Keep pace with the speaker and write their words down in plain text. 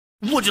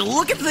Would you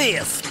look at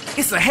this?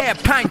 It's a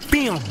half-pint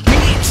film,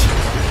 bitch!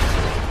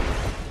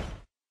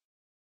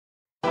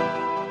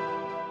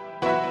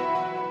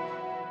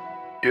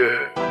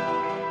 Yeah.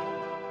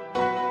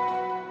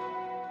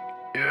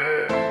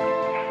 Yeah.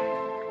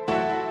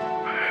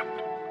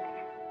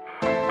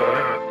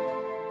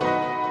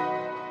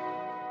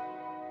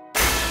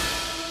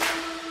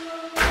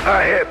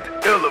 I had to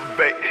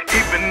elevate,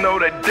 even though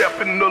they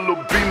deafin' a little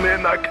beat,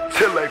 man, I can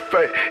tell they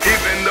fake.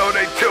 Even though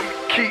they tell me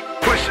keep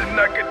pushing,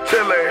 I can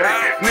tell they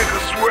hate.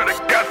 Niggas swear to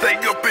God they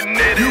up in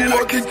there. You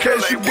walk in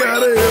case you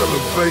gotta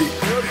elevate.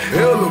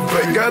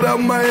 Elevate, got out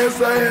my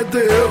ass, I had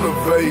to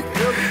elevate.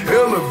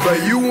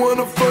 Elevate, you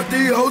wanna fuck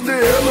these hoes,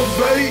 then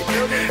elevate.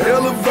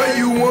 Elevate,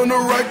 you wanna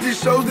rock these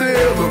shows, then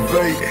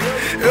elevate.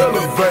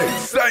 Elevate,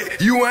 say,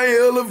 you ain't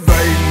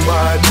elevating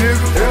my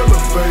nigga.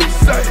 Elevate,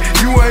 say,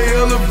 you ain't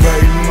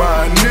elevating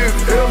my nigga.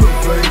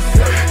 Elevate,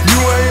 say, you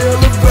ain't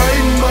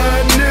elevating my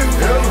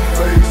nigga.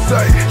 Elevate,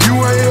 say, you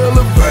ain't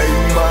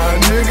elevating my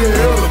nigga.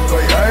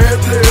 Elevate, I had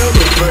to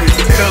elevate.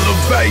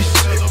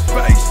 Elevation,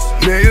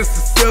 now it's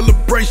a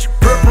celebration,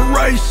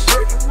 preparation.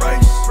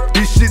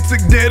 This shit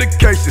took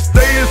dedication.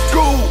 Stay in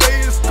school,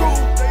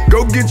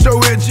 go get your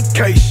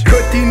education.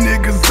 Cut these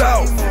niggas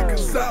out,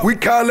 we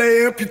call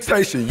it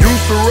amputation.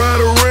 Used to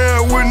ride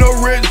around with no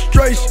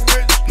registration.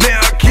 Now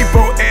I keep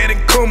on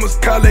adding commas,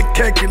 call it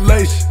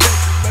calculation.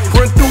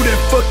 Run through that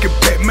fucking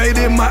pack, made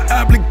it my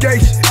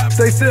obligation.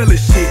 Stay selling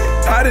shit,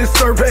 I done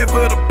serve half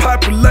of the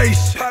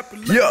population.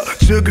 Yeah,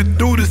 sugar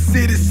through the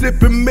city,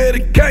 sipping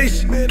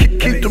medication.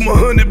 Keep them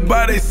 100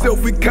 by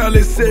theyself, we call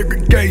it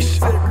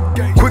segregation.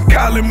 Quit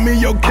calling me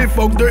your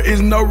kinfolk, there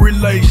is no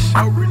relation.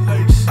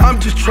 I'm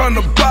just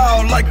tryna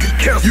ball like a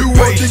cancer You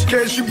want the patient.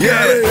 cash, you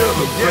gotta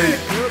elevate.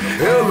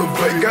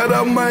 Elevate, got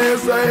out my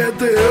ass, I had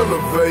to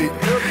elevate.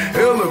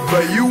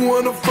 Elevate, you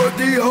wanna fuck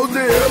these hoes,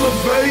 then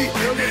elevate.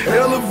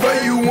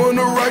 Elevate, you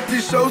wanna rock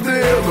these shows,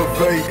 then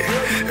elevate.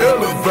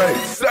 Elevate,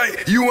 say,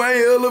 you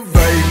ain't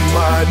elevating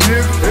my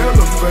nigga.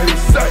 Elevate,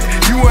 say,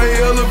 you ain't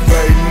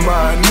elevating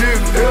my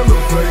nigga.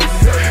 Elevate,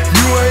 say,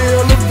 you ain't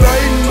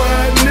elevating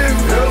my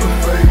nigga.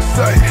 Elevate,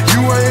 say,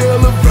 you ain't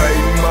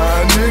elevating my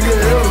nigga.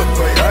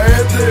 Elevate, I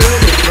had to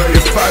elevate.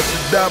 If I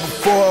should die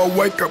before I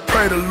wake, I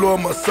pray the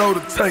Lord my soul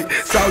to take.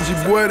 Soulja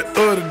boy the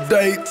other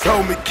day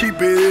told me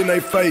keep it in they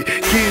face.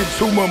 Getting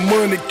too much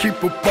money,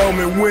 keep up on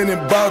me, winning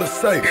bout to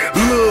say.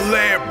 Little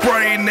lad,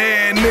 brain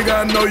ass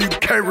nigga, I know you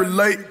can't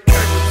relate.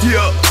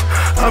 Yeah,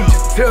 I'm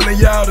just telling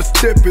y'all to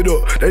step it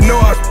up. They know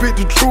I spit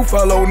the truth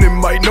all on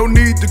them mic, no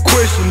need to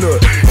question her.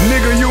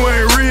 Nigga, you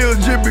ain't real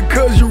just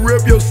because you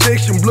rep your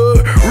section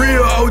blood.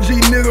 Real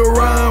OG nigga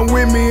rhyme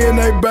with me and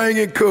they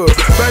banging cuz.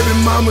 Baby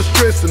mama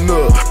stressing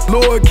her,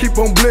 Lord keep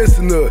on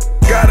blessing her.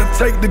 Gotta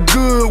take the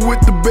good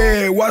with the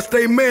bad, watch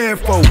they man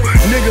for.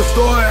 Niggas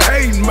started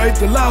hating, mate,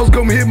 the laws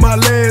come hit my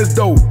last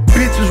though.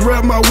 Bitches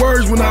rap my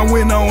words when I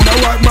went on,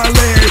 I rock my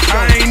last.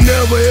 I ain't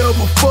never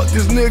ever fuck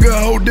this nigga,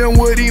 hold them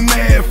what he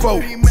mad for.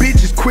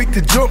 Bitches quick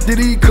to jump to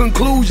these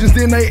conclusions,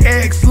 then they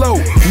act slow.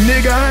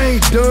 Nigga, I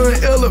ain't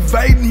done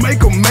elevating,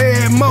 make 'em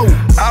mad mo.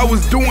 I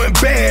was doing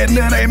bad,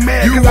 now they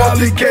mad. You want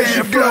the cash,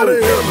 you gotta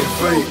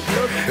elevate.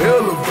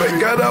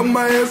 Elevate, got out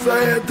my ass, I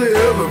had to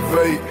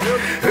elevate.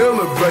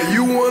 Elevate,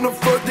 you wanna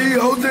fuck these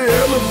hoes, then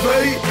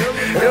elevate.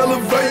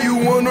 Elevate, you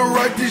wanna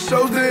rock these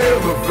shows, then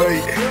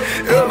elevate.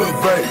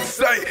 Elevate,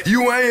 say,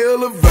 you ain't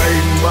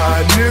elevating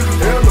my nigga.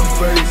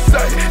 Elevate,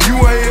 say, you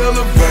ain't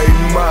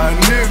elevating my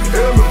nigga.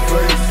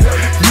 Elevate, say,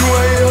 you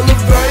ain't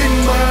elevating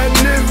my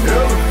nigga.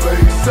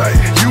 Elevate, say,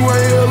 you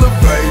ain't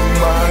elevating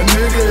my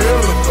nigga.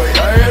 Elevate,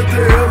 I had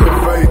to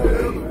elevate.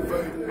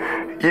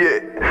 Yeah,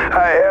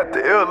 I had to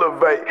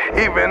elevate.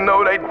 Even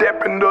though they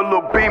dappin' a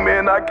little beat,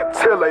 man, I can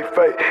tell they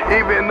fake.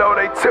 Even though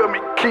they tell me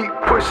keep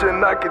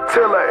pushing, I can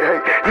tell they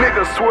hate.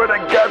 Niggas swear to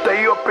God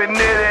they up in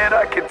there, and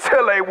I can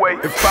tell they wait.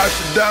 If I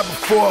should die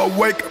before I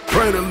wake, I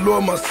pray the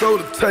Lord my soul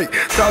to take.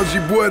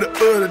 Soulja boy the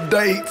other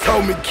day, he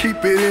told me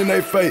keep it in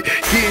they face.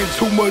 Getting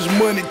too much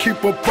money,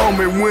 keep up on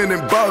me,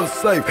 winning ball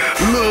safe.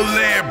 Little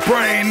lad,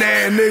 brain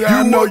ass nigga,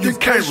 I know you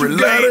can't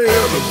relate.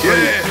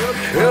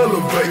 Yeah,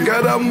 elevate,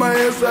 got out my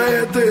ass, I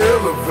had to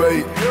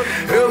elevate.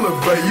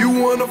 Elevate, you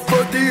wanna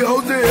fuck these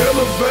hoes, then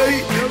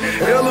elevate.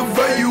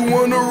 Elevate, you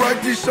wanna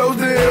rock these shows,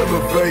 then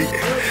elevate.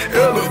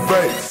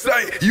 Elevate,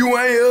 say, you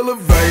ain't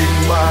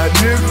elevating my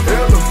nigga.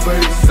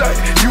 Elevate, say,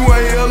 you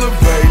ain't